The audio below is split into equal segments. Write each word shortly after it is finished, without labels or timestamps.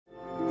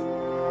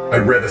I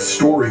read a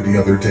story the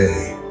other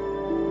day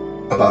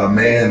about a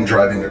man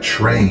driving a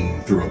train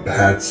through a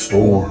bad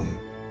storm,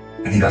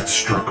 and he got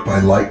struck by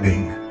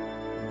lightning.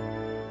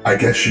 I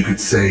guess you could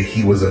say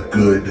he was a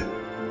good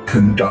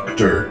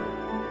conductor.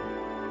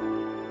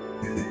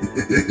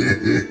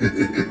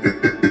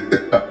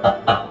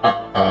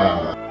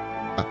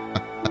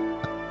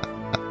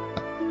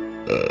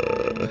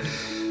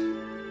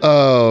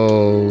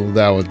 Oh,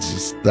 that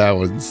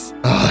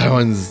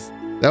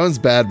one's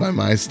bad by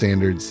my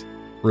standards.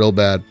 Real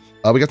bad.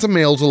 We got some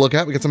mail to look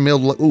at.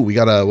 Ooh, we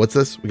got what's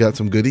this? We got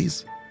some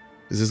goodies.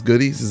 Is this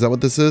goodies? Is that what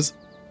this is?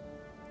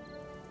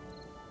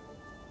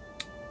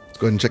 Let's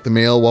go ahead and check the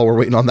mail while we're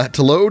waiting on that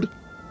to load.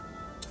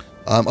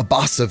 A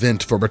boss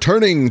event for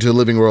returning to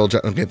Living World.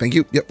 Okay, thank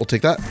you. Yep, we'll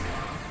take that.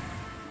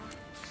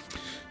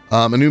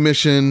 A new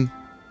mission.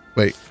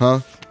 Wait,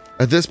 huh?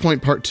 At this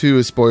point, part 2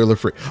 is spoiler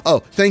free. Oh,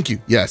 thank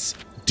you. Yes.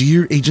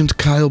 Dear Agent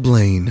Kyle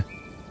Blane,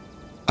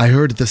 I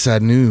heard the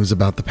sad news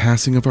about the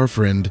passing of our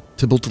friend,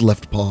 Tybalt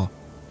Leftpaw.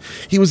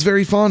 He was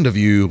very fond of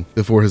you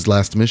before his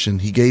last mission.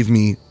 He gave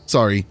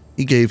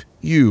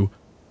you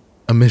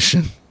a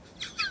mission.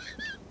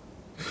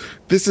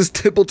 This is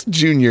Tybalt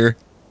Jr.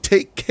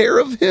 Take care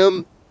of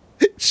him.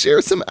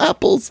 Share some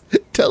apples.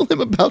 Tell him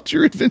about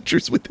your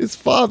adventures with his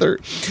father.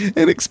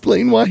 And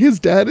explain why his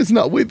dad is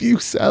not with you,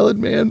 Salad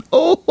Man.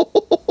 Oh,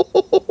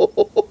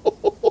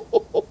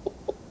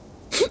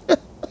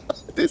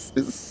 this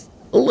is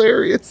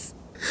hilarious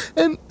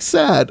and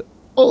sad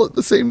all at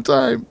the same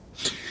time.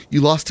 You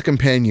lost a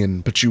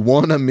companion, but you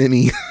won a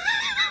mini.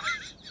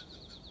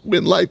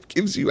 When life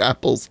gives you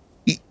apples,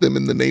 eat them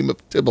in the name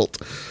of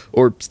Tybalt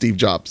or Steve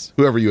Jobs,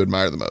 whoever you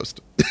admire the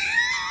most.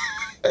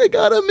 I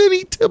got a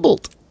mini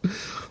Tybalt.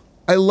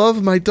 I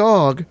love my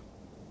dog.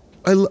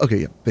 Okay,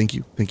 yeah, thank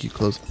you,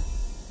 close.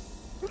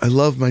 I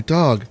love my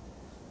dog,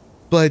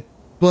 but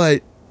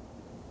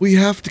we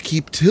have to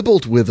keep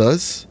Tybalt with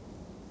us.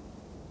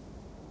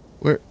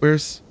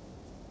 Where's?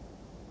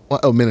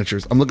 What? Oh,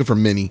 miniatures. I'm looking for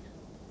mini.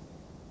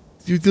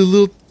 The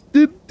little.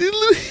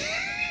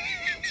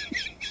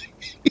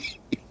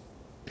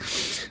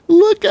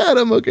 Look at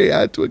him. Okay,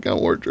 add to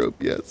account wardrobe.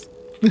 Yes.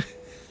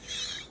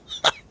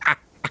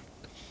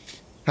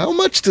 How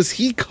much does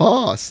he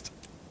cost?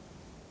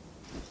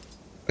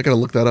 I gotta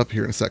look that up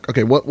here in a sec.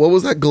 Okay, what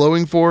was that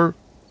glowing for?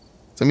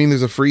 Does that mean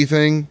there's a free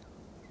thing?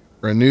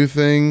 Or a new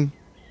thing?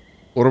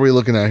 What are we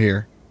looking at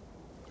here?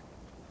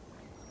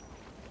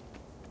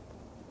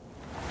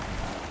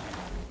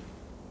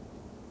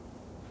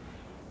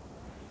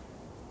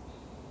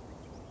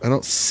 I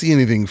don't see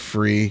anything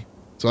free,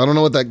 so I don't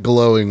know what that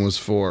glowing was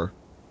for.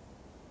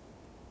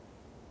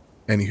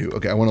 Anywho,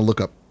 okay, I want to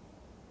look up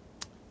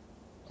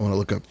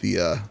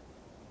the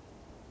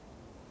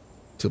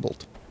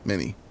Tybalt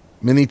mini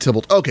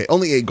Tybalt. Okay,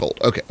 only 8 gold.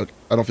 Okay,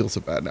 I don't feel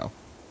so bad now.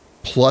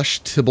 Plush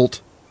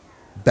Tybalt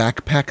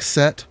backpack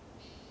set.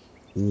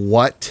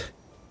 What?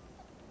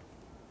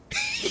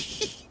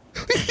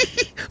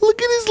 Look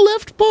at his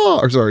left paw,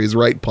 or sorry, his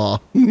right paw.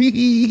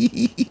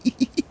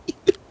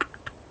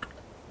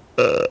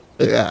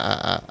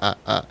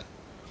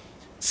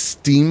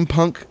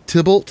 Steampunk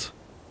Tybalt.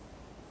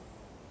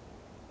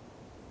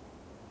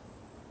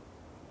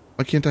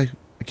 Why can't I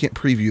can't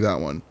preview that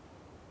one.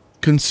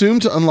 Consume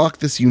to unlock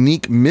this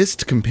unique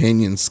Mist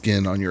Companion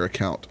skin on your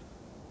account.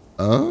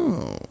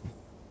 Oh.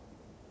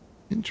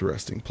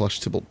 Interesting. Plush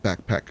Tybalt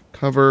backpack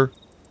cover.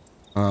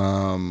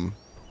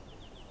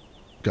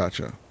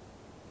 Gotcha.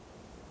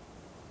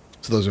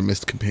 So those are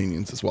Mist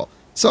Companions as well.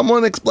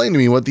 Someone explain to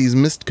me what these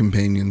Mist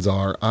Companions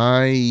are.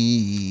 I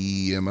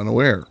am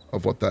unaware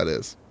of what that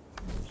is.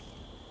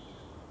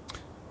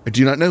 I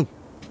do not know.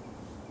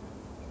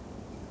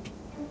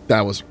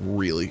 That was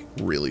really,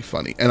 really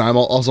funny. And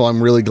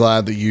I'm really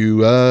glad that you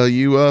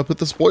put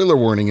the spoiler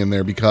warning in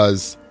there,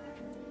 because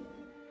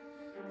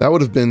that would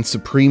have been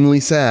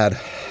supremely sad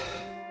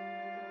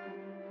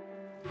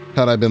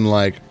had I been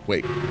like,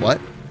 wait,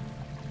 what?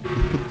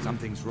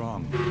 Something's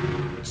wrong.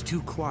 It's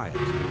too quiet,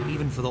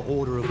 even for the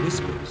Order of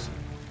Whispers.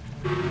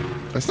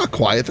 That's not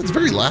quiet. That's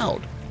very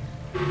loud.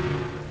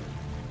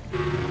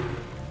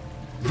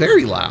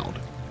 Very loud.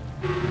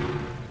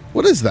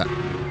 What is that?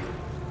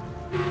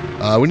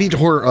 We need to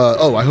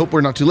oh, I hope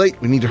we're not too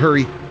late. We need to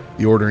hurry.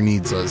 The Order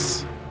needs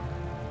us.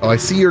 Oh, I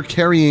see you're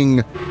carrying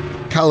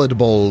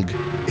Khalidbolg.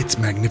 It's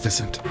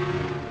magnificent.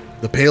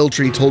 The Pale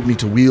Tree told me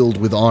to wield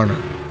with honor.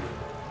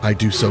 I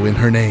do so in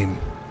her name.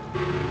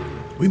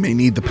 We may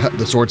need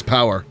the sword's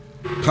power.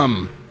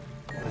 Come.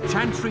 The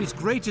Chantry's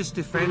greatest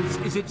defense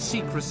is its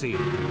secrecy.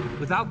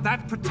 Without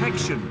that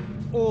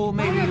protection, all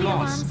may be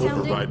lost.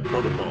 Override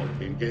protocol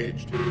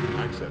engaged.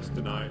 Access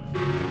denied.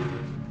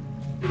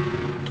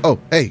 Oh,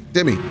 hey,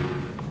 Demi.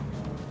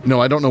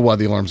 No, I don't know why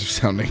the alarms are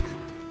sounding.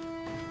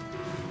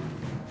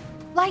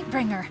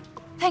 Lightbringer.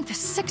 Thank the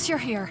six you're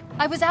here.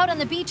 I was out on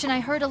the beach and I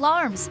heard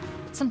alarms.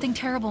 Something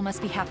terrible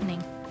must be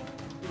happening.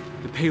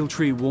 The Pale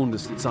Tree warned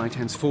us that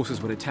Zaitan's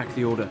forces would attack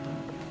the Order.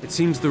 It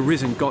seems the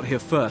Risen got here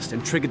first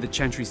and triggered the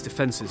Chantry's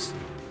defenses.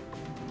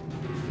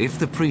 If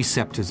the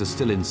Preceptors are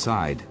still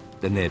inside,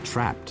 then they're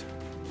trapped.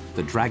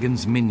 The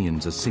dragon's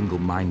minions are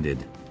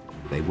single-minded.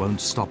 They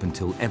won't stop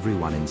until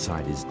everyone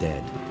inside is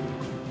dead.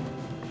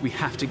 We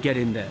have to get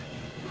in there.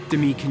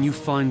 Demi, can you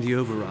find the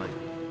override?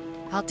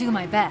 I'll do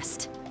my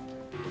best.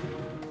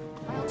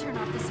 I'll turn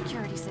off the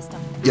security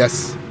system.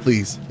 Yes,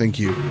 please. Thank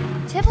you.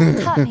 Tybalt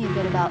taught me a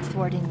bit about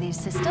thwarting these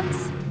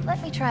systems.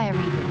 Let me try a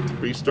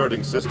reboot.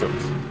 Restarting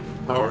systems.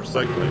 Power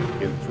cycling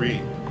in 3,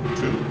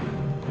 2,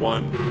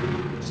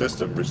 1.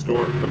 System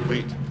restore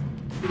complete.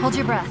 Hold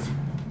your breath.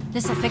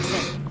 This'll fix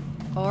it.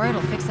 Or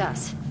it'll fix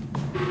us.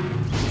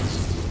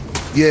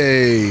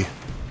 Yay.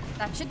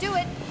 That should do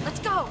it. Let's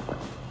go.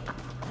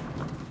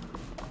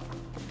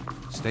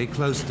 Stay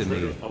close to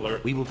me.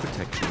 Alert. We will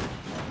protect you.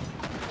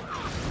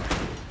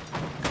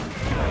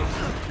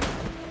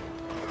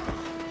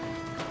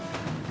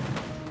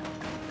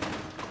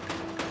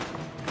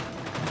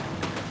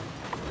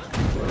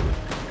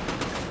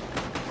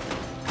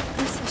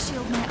 This will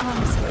shield my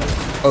arms.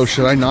 Oh,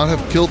 should I not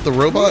have killed the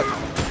robot?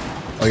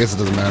 I guess it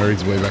doesn't matter.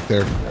 He's way back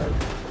there.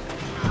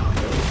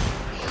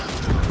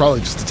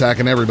 Probably just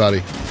attacking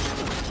everybody.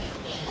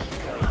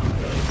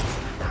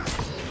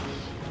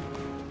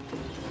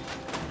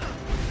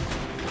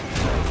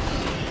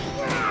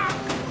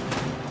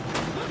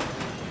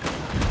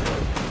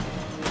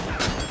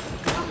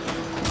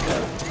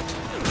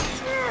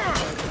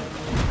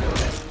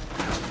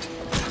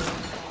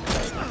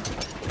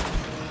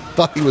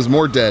 Thought he was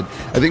more dead.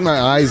 I think my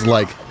eyes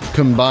like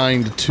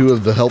combined two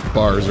of the health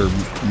bars or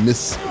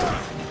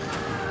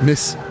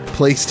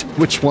misplaced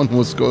which one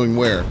was going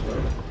where.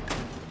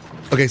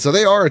 Okay, so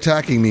they are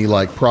attacking me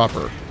like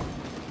proper.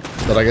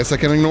 But I guess I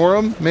can ignore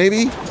them,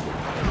 maybe?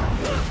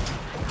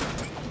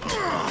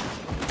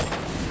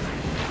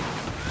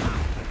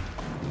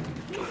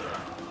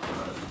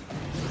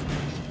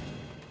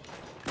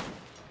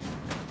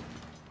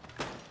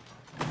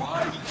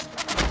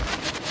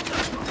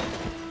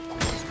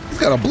 He's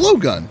got a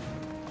blowgun.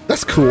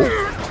 That's cool.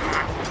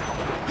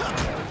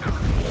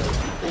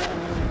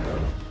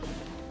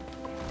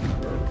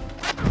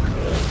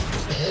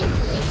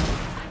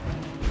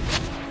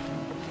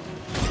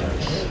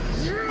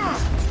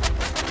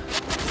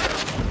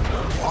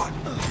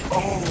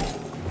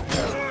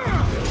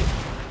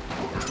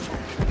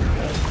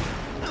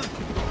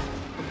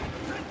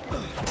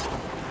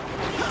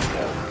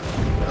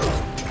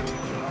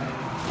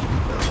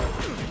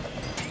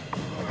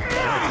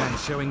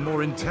 Showing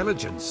more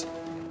intelligence.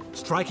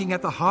 Striking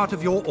at the heart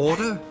of your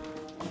order?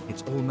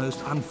 It's almost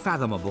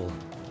unfathomable.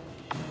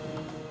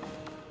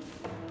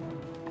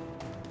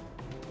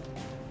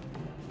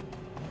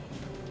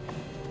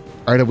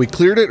 Alright, have we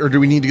cleared it, or do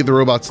we need to get the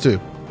robots too?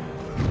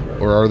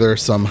 Or are there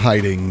some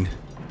hiding?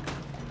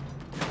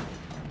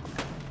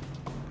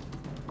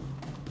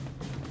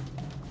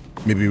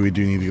 Maybe we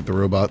do need to get the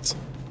robots.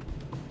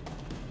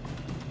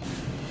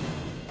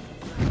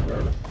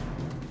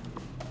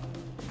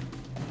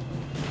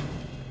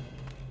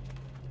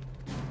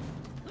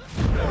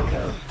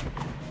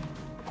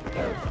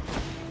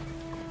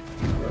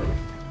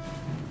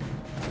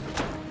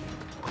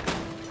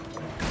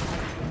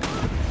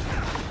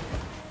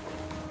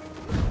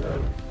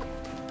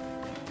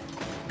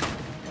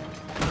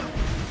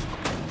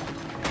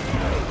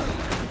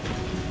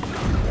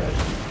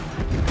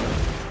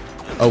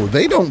 Oh,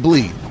 they don't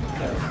bleed.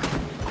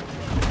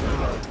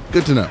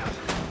 Good to know.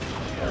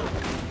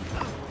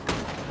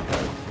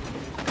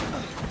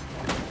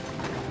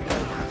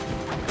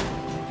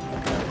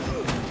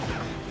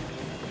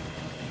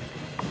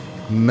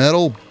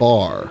 Metal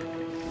bar.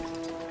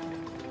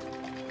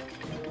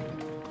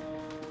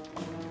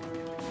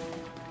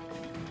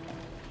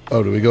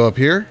 Oh, do we go up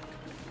here?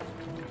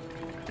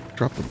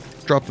 Drop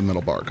the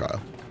metal bar,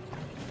 Kyle.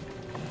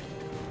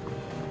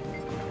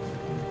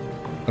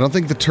 I don't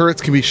think the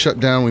turrets can be shut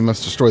down. We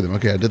must destroy them.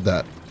 Okay, I did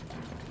that.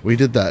 We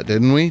did that,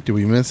 didn't we? Did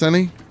we miss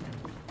any?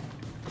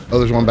 Oh,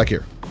 there's one back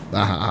here.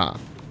 Aha.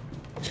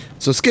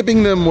 So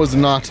skipping them was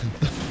not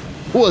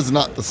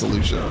the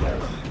solution.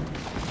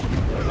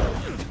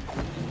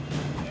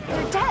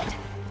 They're dead.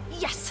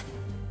 Yes.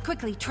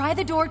 Quickly, try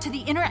the door to the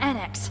inner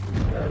annex.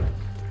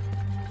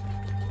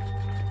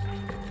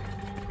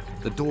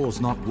 The door's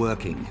not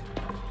working.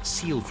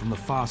 Sealed from the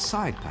far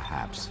side,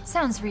 perhaps.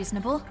 Sounds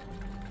reasonable.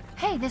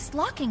 Hey, this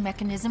locking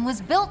mechanism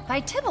was built by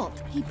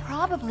Tybalt. He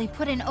probably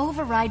put an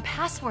override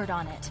password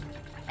on it.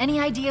 Any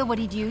idea what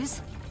he'd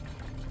use?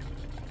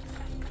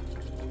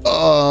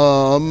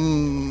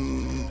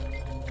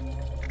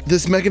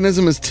 This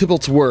mechanism is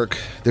Tybalt's work.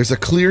 There's a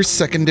clear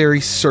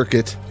secondary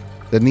circuit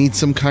that needs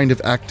some kind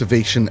of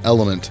activation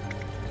element.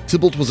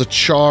 Tybalt was a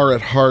char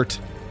at heart.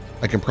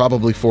 I can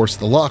probably force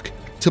the lock.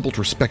 Tybalt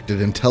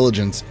respected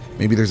intelligence.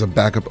 Maybe there's a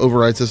backup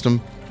override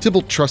system.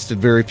 Tybalt trusted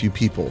very few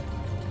people.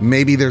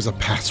 Maybe there's a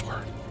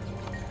password.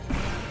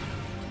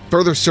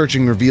 Further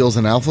searching reveals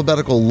an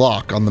alphabetical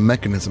lock on the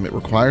mechanism. It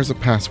requires a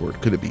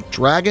password. Could it be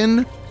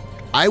dragon?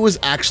 I was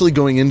actually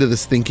going into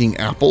this thinking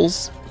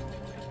apples.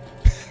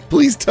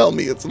 Please tell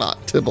me it's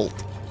not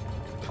Tybalt.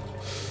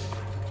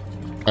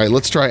 All right,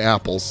 let's try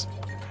apples.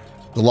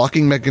 The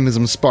locking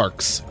mechanism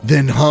sparks,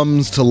 then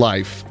hums to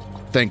life.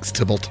 Thanks,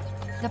 Tybalt.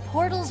 The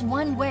portal's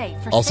one way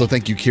for Also, safety.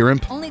 thank you,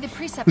 Kirimp. Only the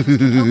preceptors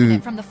can open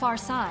it from the far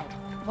side.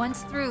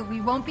 Once through, we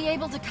won't be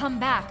able to come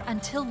back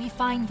until we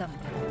find them.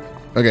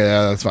 Okay,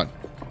 yeah, that's fine.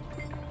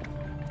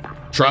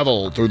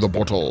 Travel through the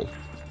portal.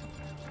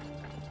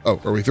 Oh,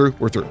 are we through?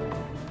 We're through.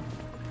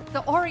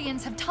 The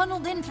Orions have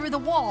tunneled in through the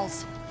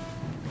walls.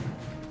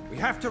 We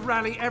have to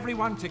rally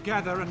everyone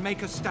together and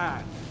make a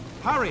stand.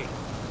 Hurry!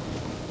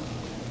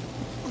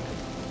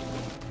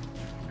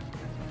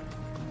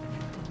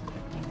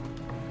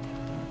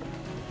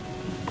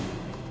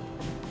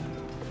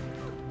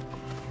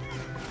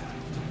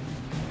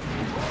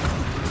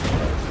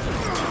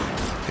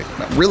 Okay,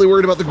 not really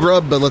worried about the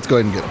grub, but let's go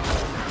ahead and get him.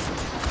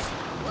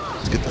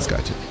 Let's get this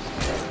guy too.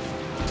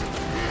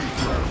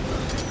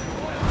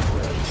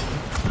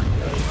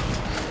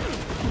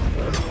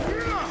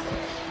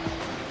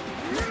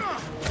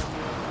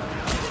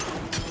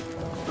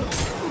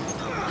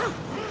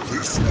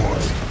 This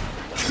one,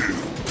 two.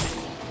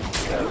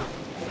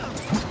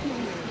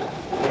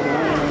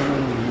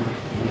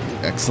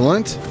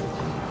 Excellent.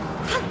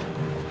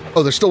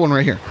 Oh, there's still one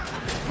right here.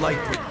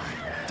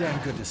 Lightbringer.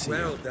 Damn good to see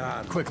you.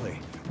 Done. Quickly,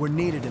 we're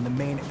needed in the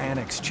main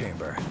annex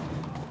chamber.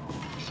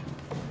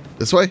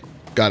 This way?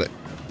 Got it.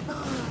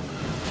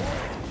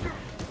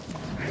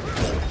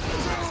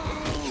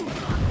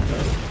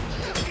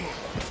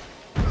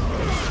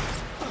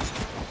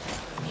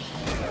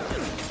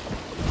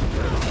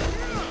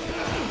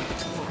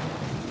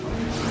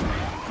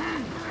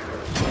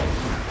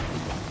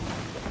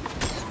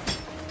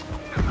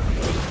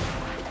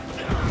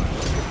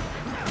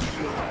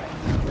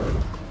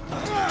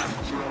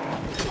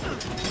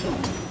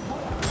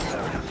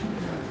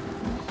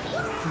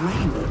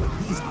 Blane,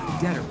 these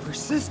undead are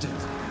persistent.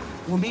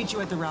 We'll meet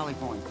you at the rally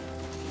point.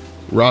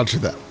 Roger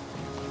that.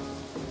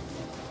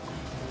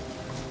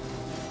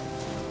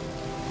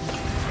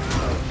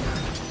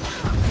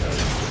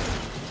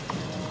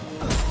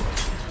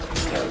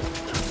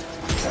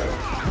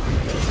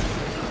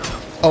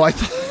 Oh, I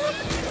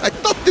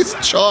thought this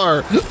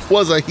char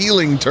was a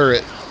healing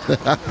turret. Is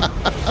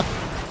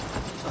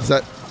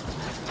that?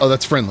 Oh,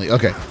 that's friendly.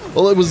 Okay.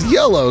 Well, it was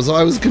yellow, so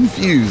I was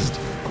confused.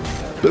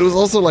 But it was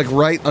also like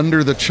right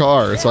under the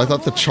char, so I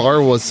thought the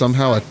char was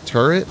somehow a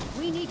turret.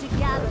 We need to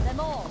gather them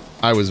all.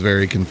 I was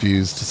very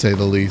confused, to say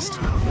the least.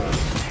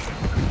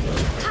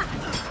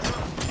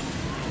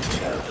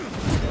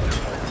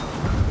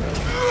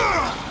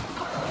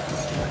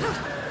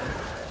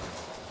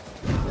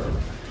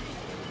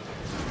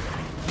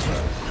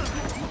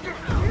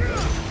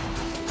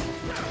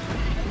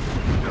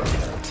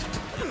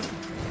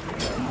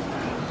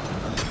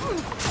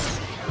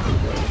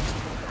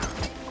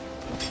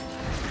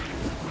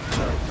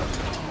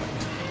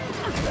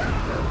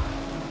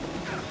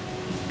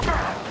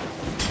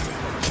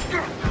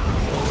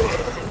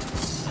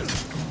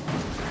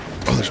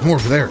 There's more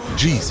over there.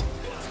 Jeez.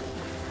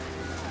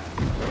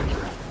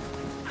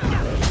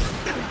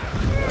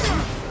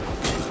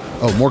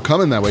 Oh, more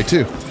coming that way,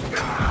 too.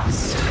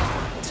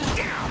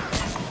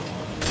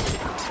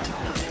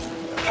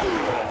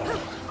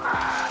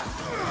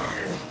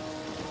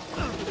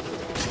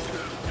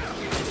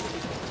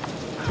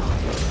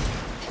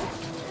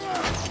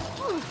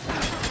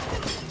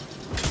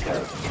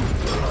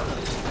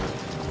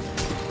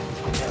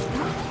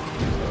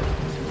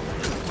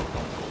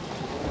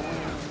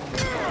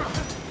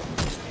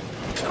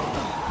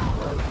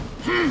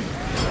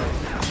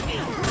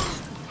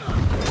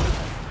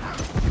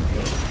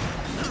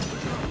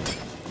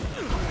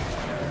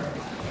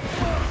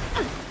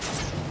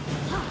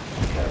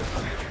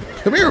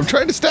 Come here, I'm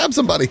trying to stab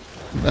somebody.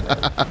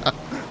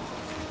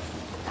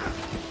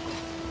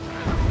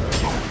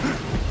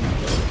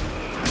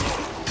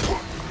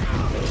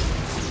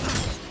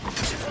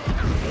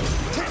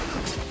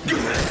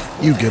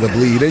 You get a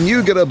bleed, and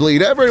you get a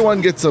bleed.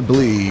 Everyone gets a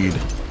bleed.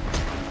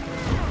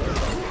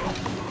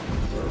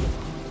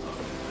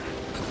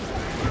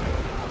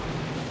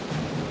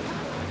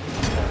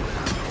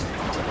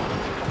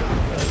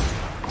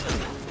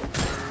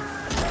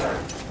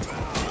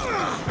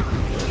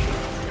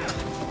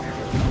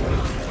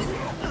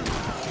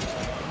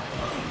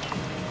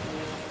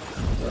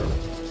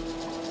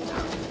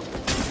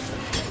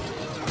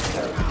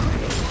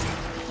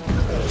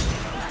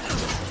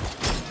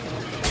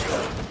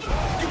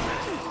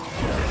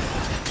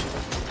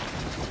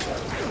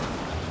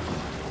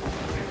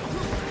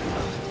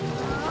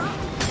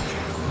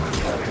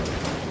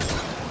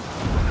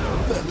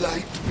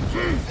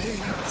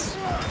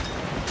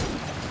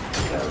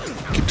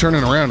 Keep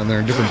turning around and they're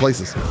in different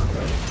places.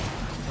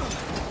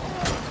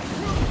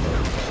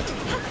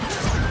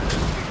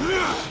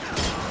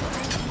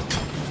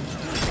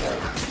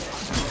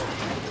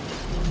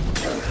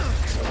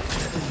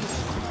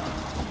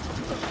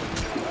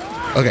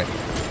 Okay,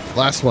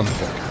 last one, I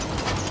think.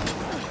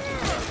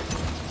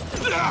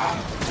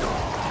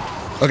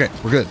 Okay,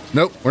 we're good.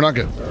 Nope, we're not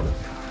good.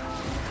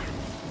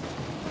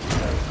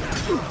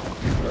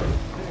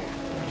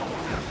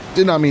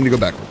 Did not mean to go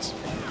backwards.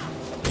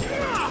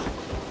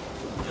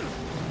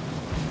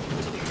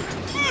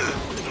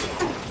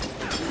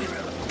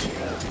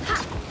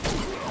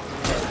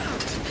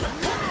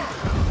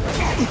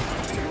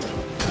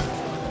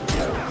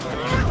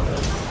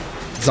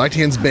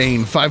 Zaitan's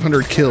Bane,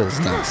 500 kills.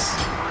 Nice.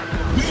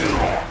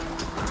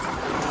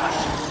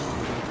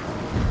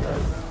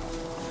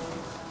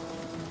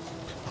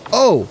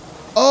 Oh!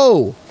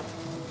 Oh!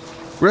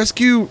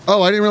 Rescue...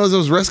 Oh, I didn't realize I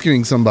was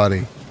rescuing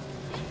somebody.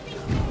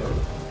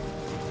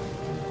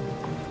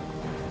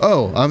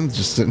 Oh, I'm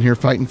just sitting here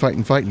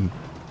fighting.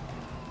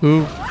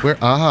 Who? Where?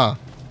 Aha.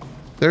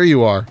 There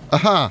you are.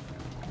 Aha.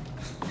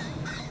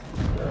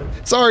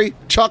 Sorry,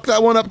 chalk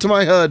that one up to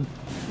my HUD.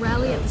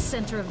 Rally at the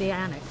center of the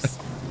annex.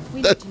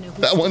 We need to know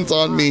who's that one's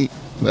on me.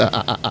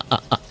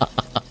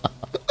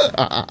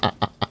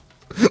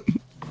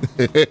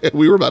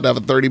 We were about to have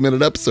a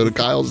 30-minute episode of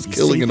Kyle just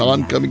killing an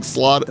oncoming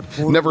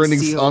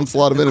never-ending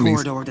onslaught of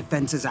enemies. The corridor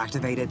defense is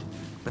activated,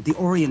 but the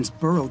Orions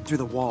burrowed through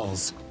the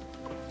walls.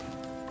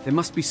 There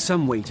must be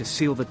some way to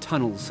seal the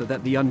tunnels so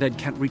that the undead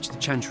can't reach the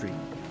Chantry.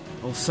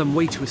 Or some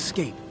way to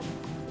escape.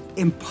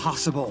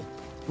 Impossible.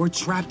 We're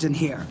trapped in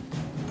here.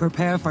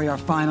 Prepare for your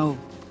final...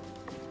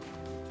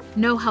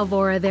 No,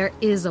 Halvora, there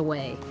is a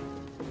way.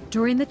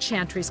 During the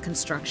Chantry's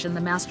construction,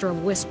 the Master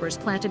of Whispers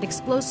planted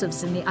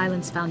explosives in the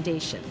island's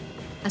foundation.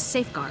 A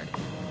safeguard.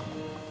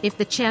 If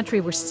the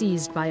Chantry were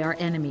seized by our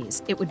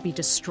enemies, it would be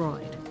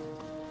destroyed.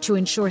 To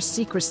ensure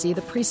secrecy,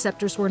 the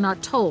preceptors were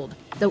not told,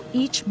 though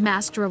each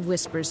Master of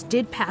Whispers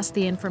did pass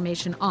the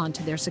information on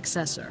to their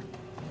successor.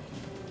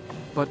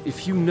 But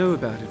if you know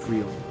about it,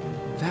 Real,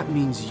 that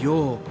means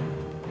you're...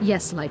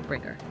 Yes,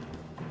 Lightbringer.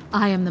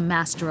 I am the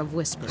Master of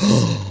Whispers.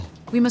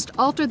 We must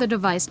alter the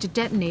device to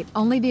detonate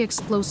only the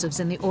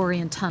explosives in the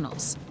Orient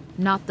tunnels,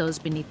 not those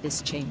beneath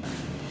this chamber.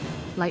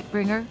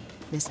 Lightbringer,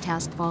 this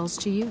task falls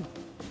to you.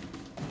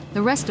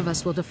 The rest of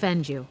us will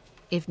defend you,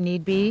 if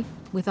need be,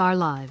 with our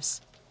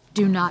lives.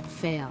 Do not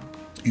fail.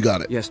 You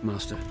got it. Yes,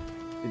 Master.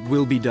 It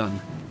will be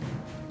done.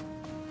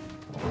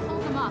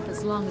 Hold them off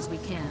as long as we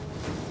can.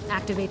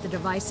 Activate the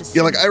devices.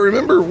 Yeah, like I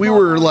remember we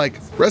were like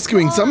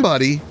rescuing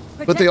somebody,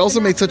 but they also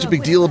made such a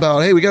big deal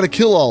about, hey, we got to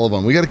kill all of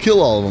them. We got to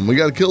kill all of them. We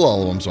got to kill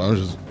all of them. So I was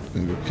just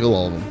going to go kill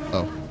all of them.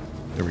 Oh,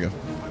 there we go.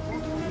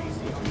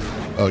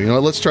 Oh, you know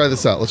what? Let's try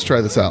this out. Let's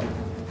try this out.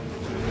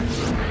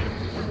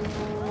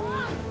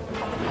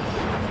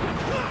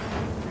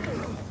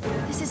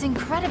 This is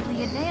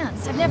incredibly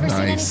advanced. I've never seen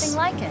anything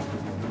like it.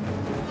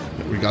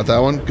 We got that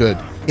one? Good.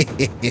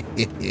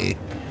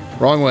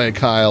 Wrong way,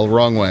 Kyle.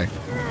 Wrong way.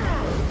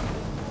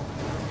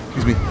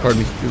 Excuse me.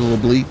 Pardon me. Give you a little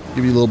bleed.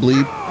 Give you a little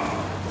bleed.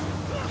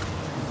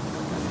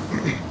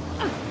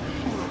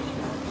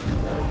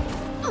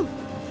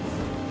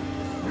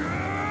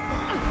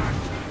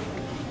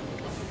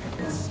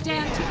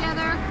 Stand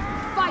together.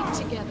 Fight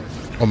together.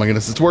 Oh my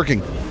goodness, it's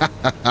working. So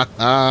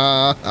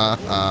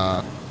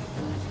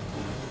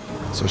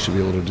I should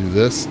be able to do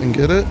this and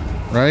get it,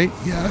 right?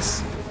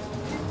 Yes.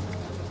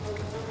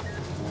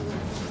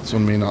 This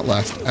one may not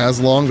last as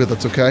long, but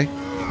that's okay.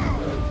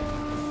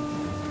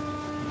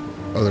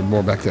 Oh, there's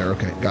more back there.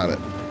 Okay, got it.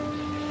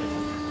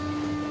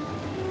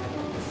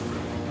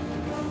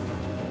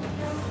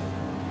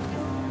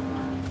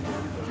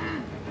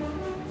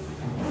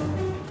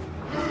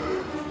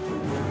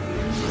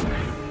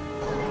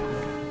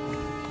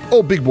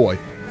 Oh, big boy.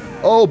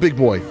 Oh, big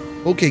boy.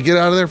 Okay, get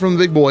out of there from the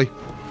big boy.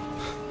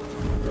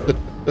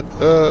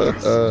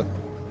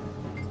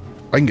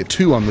 I can get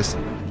 2 on this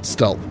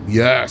stealth.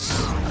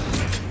 Yes. All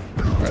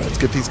right, let's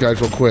get these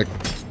guys real quick.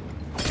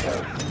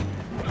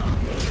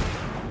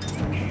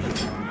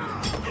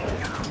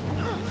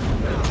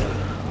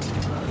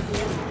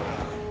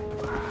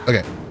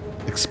 Okay.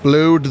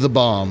 Explode the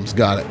bombs.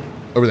 Got it.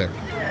 Over there.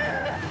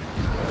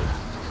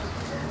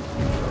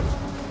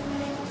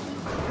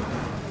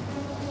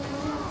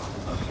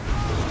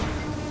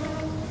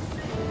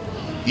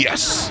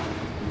 Yes.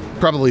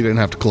 Probably didn't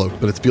have to cloak,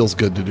 but it feels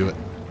good to do it.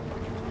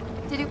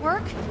 Did it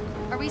work?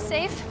 Are we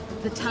safe?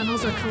 The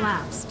tunnels are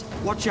collapsed.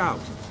 Watch out.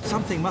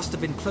 Something must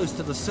have been close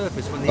to the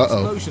surface when the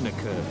explosion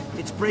occurred.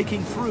 It's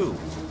breaking through.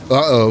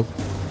 Uh-oh.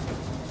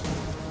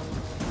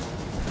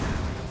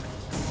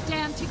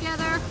 Stand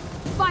together.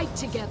 Fight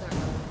together.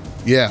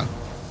 Yeah.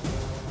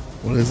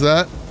 What is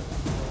that?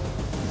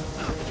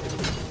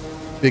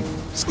 Big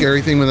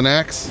scary thing with an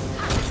axe?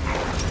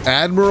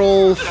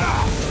 Admiral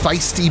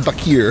Feisty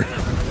Bakir.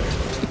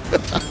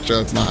 I'm sure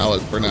that's not how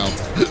it's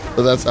pronounced,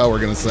 but that's how we're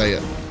going to say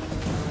it.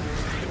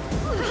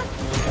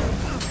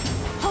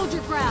 Hold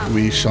your ground.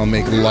 We shall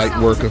make light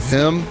work of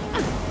him.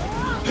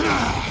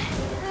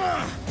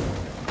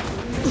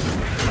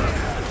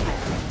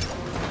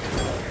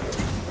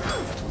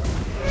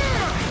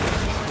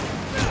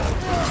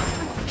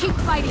 Keep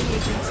fighting,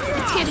 agents.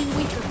 It's getting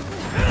weaker.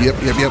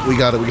 Yep. We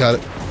got it.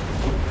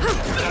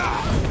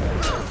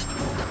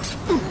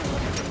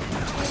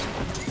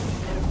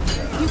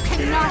 You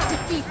cannot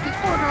defeat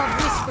the Order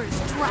of Whispers,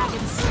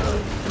 Dragon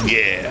Slave.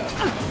 Yeah.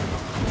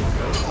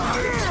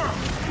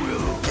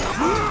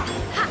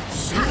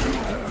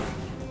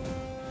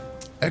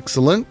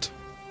 Excellent.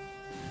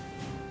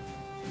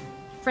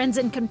 Friends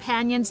and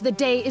companions, the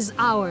day is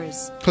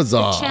ours. Huzzah.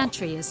 The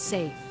Chantry is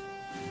safe.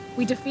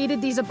 We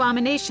defeated these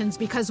abominations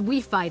because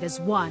we fight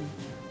as one.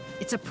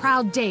 It's a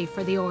proud day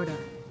for the Order.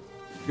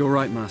 You're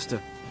right,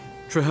 Master.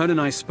 Traherne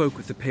and I spoke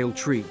with the Pale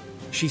Tree.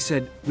 She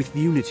said, with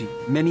unity,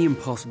 many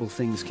impossible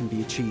things can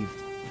be achieved.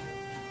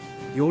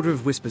 The Order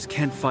of Whispers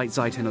can't fight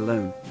Zaitan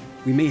alone.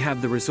 We may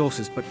have the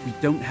resources, but we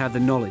don't have the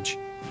knowledge,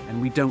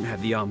 and we don't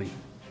have the army.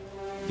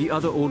 The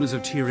other orders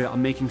of Tyria are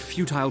making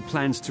futile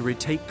plans to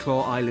retake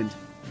Claw Island.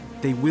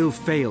 They will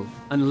fail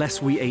unless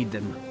we aid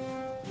them.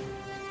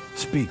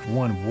 Speak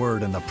one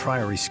word and the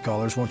Priory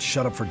scholars won't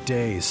shut up for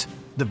days.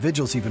 The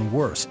Vigil's even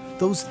worse.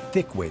 Those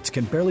thickwits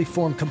can barely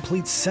form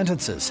complete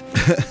sentences.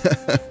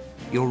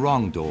 You're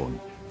wrong, Dawn.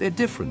 They're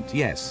different,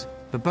 yes,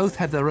 but both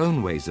have their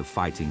own ways of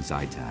fighting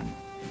Zaitan.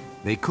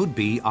 They could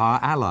be our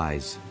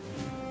allies.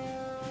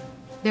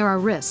 There are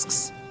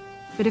risks,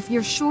 but if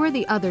you're sure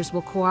the others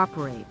will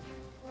cooperate,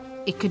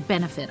 it could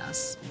benefit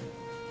us.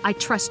 I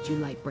trust you,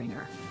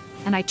 Lightbringer,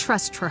 and I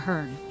trust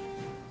Traherne.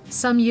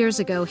 Some years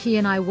ago, he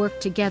and I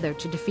worked together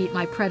to defeat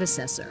my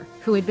predecessor,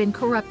 who had been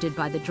corrupted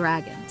by the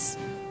dragons.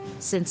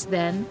 Since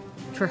then,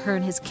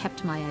 Traherne has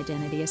kept my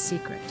identity a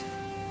secret.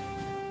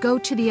 Go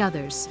to the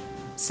others,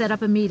 set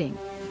up a meeting.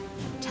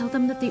 Tell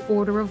them that the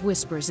Order of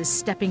Whispers is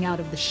stepping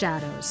out of the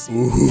shadows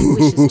and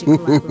wishes to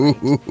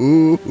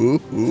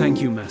collaborate.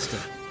 Thank you, Master.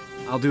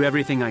 I'll do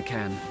everything I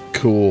can.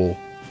 Cool.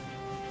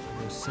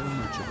 There's so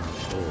much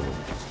about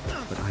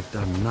all, but I've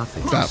done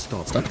nothing Stop. to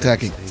stop. Stop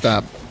attacking.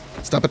 Stop.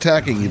 Stop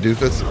attacking, you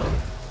doofus.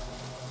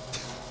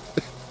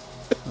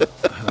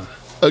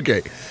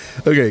 Okay.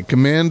 Okay,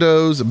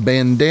 Commando's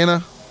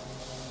bandana.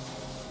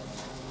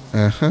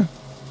 Uh-huh.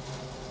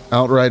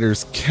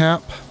 Outrider's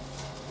cap.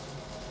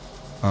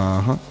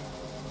 Uh-huh.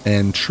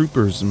 And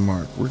Trooper's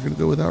mark. We're going to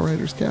go with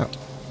Outrider's cap.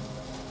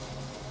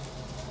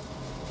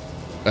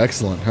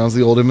 Excellent. How's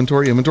the old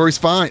inventory? Inventory's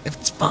fine.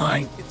 It's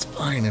fine. It's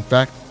fine. In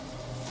fact,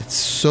 it's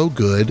so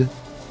good.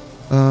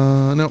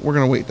 No, we're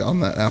going to wait on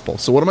that apple.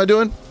 So what am I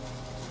doing?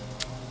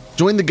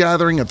 Join the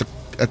gathering at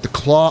the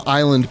Claw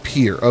Island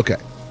Pier. Okay.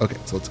 Okay,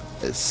 so let's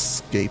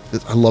escape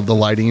this. I love the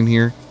lighting in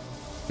here.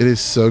 It is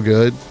so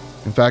good.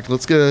 In fact,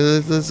 let's get a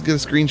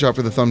screenshot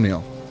for the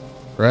thumbnail.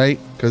 Right?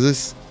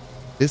 Because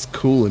it's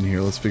cool in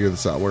here. Let's figure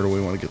this out. Where do we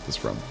want to get this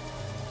from?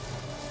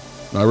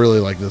 I really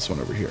like this one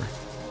over here.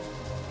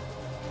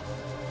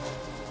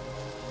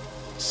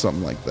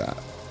 Something like that.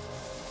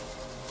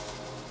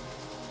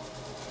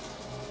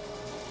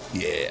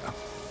 Yeah.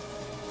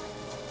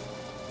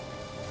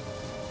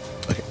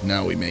 Okay,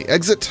 now we may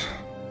exit.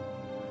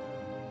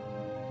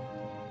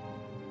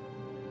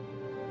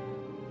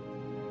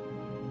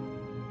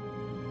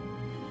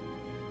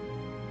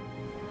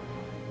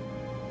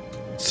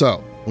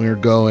 So, we're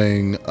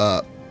going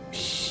up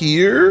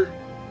here.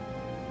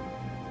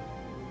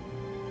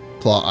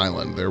 Claw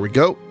Island. There we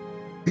go.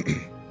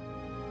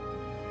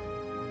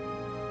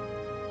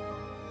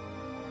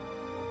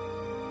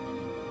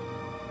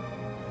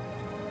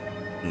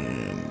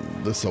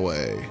 And this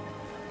away.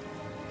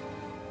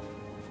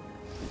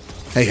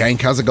 Hey,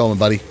 Hank, how's it going,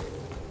 buddy?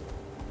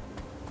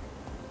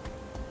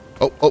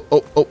 Oh, oh,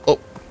 oh, oh, oh.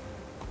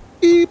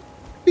 Beep,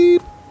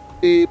 beep,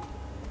 beep,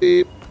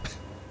 beep.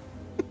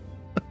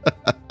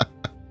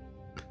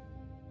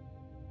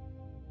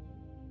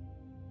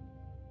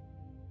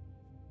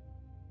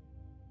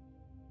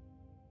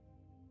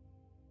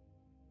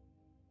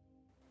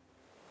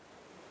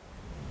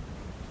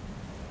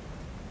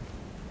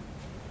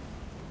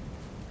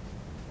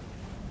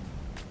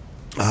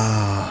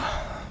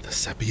 The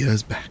sepia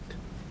is back.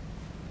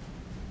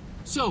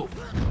 So,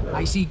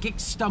 I see Gix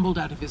stumbled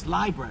out of his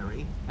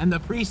library, and the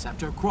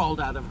Preceptor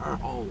crawled out of her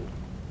hole.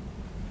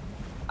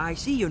 I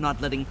see you're not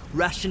letting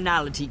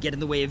rationality get in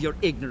the way of your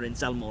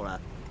ignorance, Almora.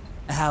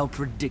 How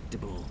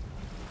predictable.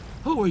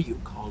 Who are you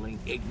calling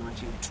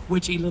ignorant, you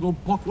twitchy little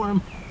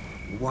bookworm?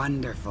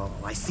 Wonderful.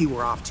 I see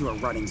we're off to a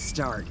running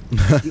start.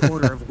 The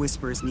Order of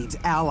Whispers needs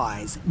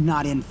allies,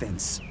 not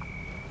infants.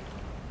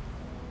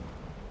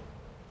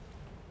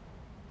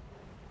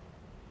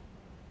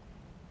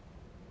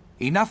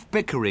 Enough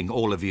bickering,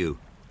 all of you.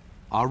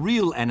 Our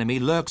real enemy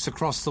lurks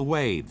across the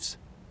waves.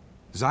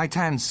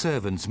 Zaitan's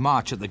servants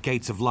march at the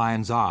gates of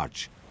Lion's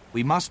Arch.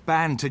 We must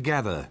band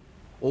together,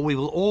 or we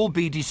will all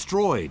be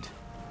destroyed.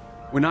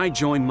 When I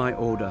joined my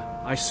order,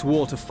 I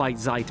swore to fight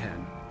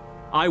Zaitan.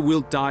 I will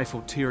die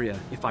for Tyria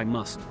if I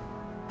must.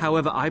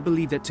 However, I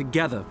believe that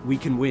together we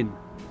can win.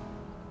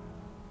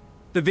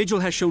 The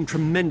Vigil has shown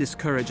tremendous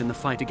courage in the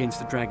fight against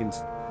the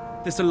dragons.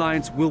 This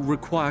alliance will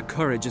require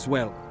courage as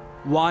well.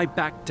 Why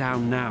back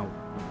down now?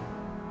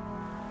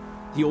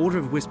 The Order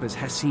of Whispers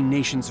has seen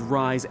nations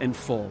rise and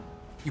fall.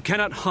 You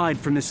cannot hide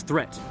from this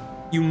threat.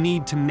 You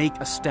need to make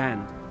a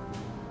stand.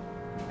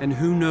 And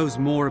who knows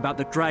more about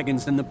the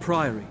dragons than the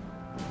Priory?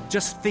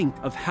 Just think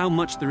of how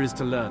much there is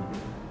to learn.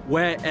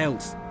 Where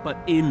else but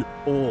in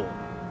awe?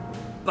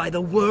 By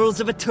the worlds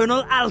of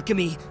eternal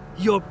alchemy,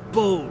 you're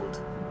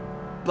bold.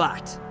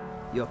 But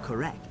you're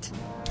correct.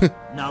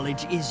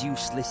 Knowledge is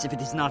useless if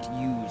it is not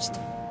used.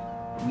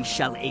 We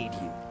shall aid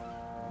you.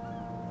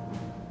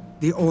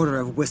 The Order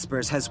of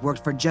Whispers has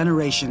worked for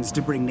generations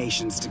to bring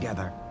nations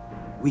together.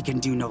 We can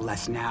do no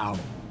less now.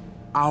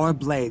 Our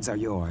blades are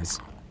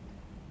yours.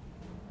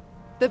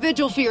 The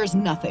Vigil fears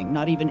nothing,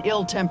 not even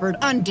ill-tempered,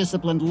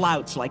 undisciplined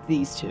louts like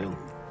these two.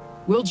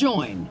 We'll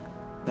join,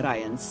 but I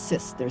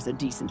insist there's a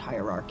decent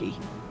hierarchy.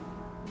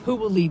 Who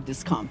will lead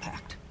this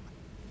compact?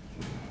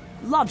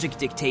 Logic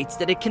dictates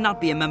that it cannot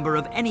be a member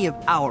of any of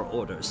our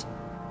orders,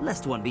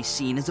 lest one be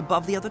seen as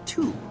above the other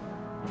two.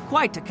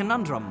 Quite a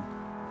conundrum.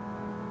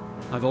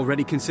 I've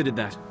already considered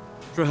that.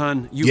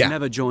 Trahan, you've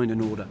never joined an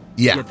order.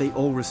 Yeah. Yet they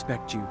all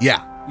respect you.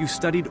 Yeah. You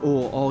studied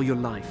ore all your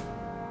life.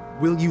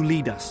 Will you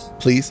lead us?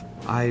 Please?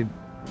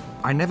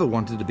 I never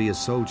wanted to be a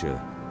soldier.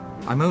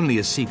 I'm only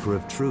a seeker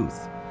of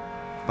truth.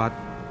 But,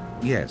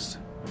 yes,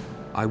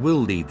 I will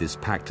lead this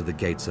pack to the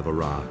gates of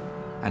Ara,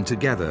 and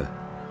together,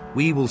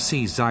 we will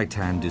see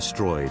Zaitan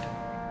destroyed.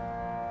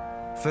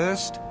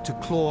 First, to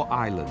Claw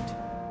Island.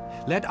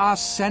 Let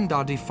us send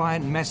our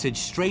defiant message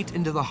straight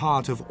into the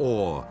heart of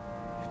Ore.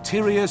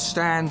 Tyria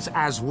stands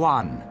as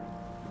one.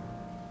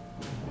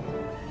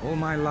 All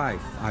my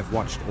life, I've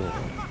watched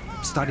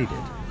Ore, studied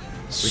it,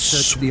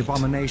 researched the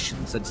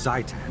abominations that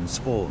Zaitan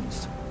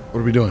spawns.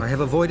 What are we doing? I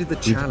have avoided the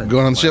challenge.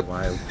 Going on the ship?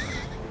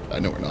 I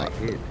know we're not.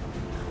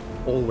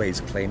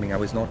 Always claiming I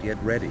was not yet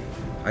ready.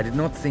 I did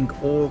not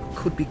think Ore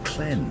could be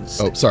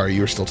cleansed. Oh, sorry, you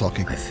were still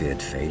talking. I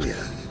feared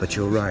failure, but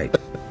you're right.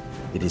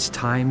 It is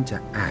time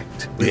to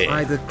act. We'll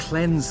either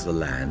cleanse the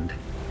land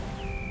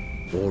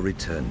or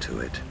return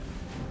to it.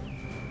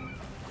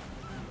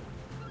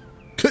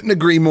 Couldn't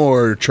agree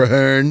more,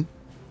 Traherne.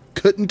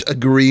 Couldn't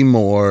agree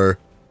more.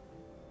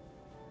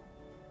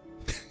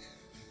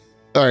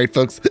 All right,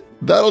 folks,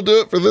 that'll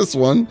do it for this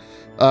one.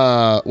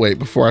 Wait,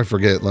 before I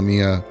forget, let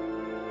me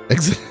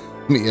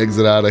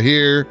exit out of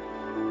here.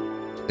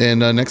 And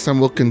next time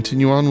we'll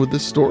continue on with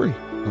this story.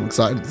 I'm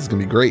excited. This is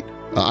gonna be great.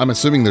 I'm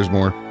assuming there's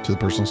more to the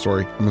personal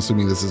story. I'm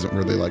assuming this isn't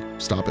where they like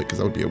stop it, because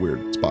that would be a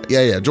weird spot.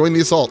 Yeah. Join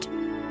the assault.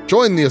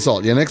 Join the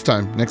assault. Yeah, next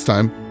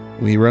time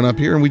we run up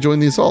here and we join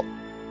the assault.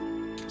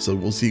 So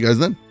we'll see you guys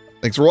then.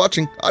 Thanks for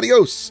watching.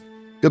 Adios.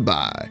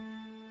 Goodbye.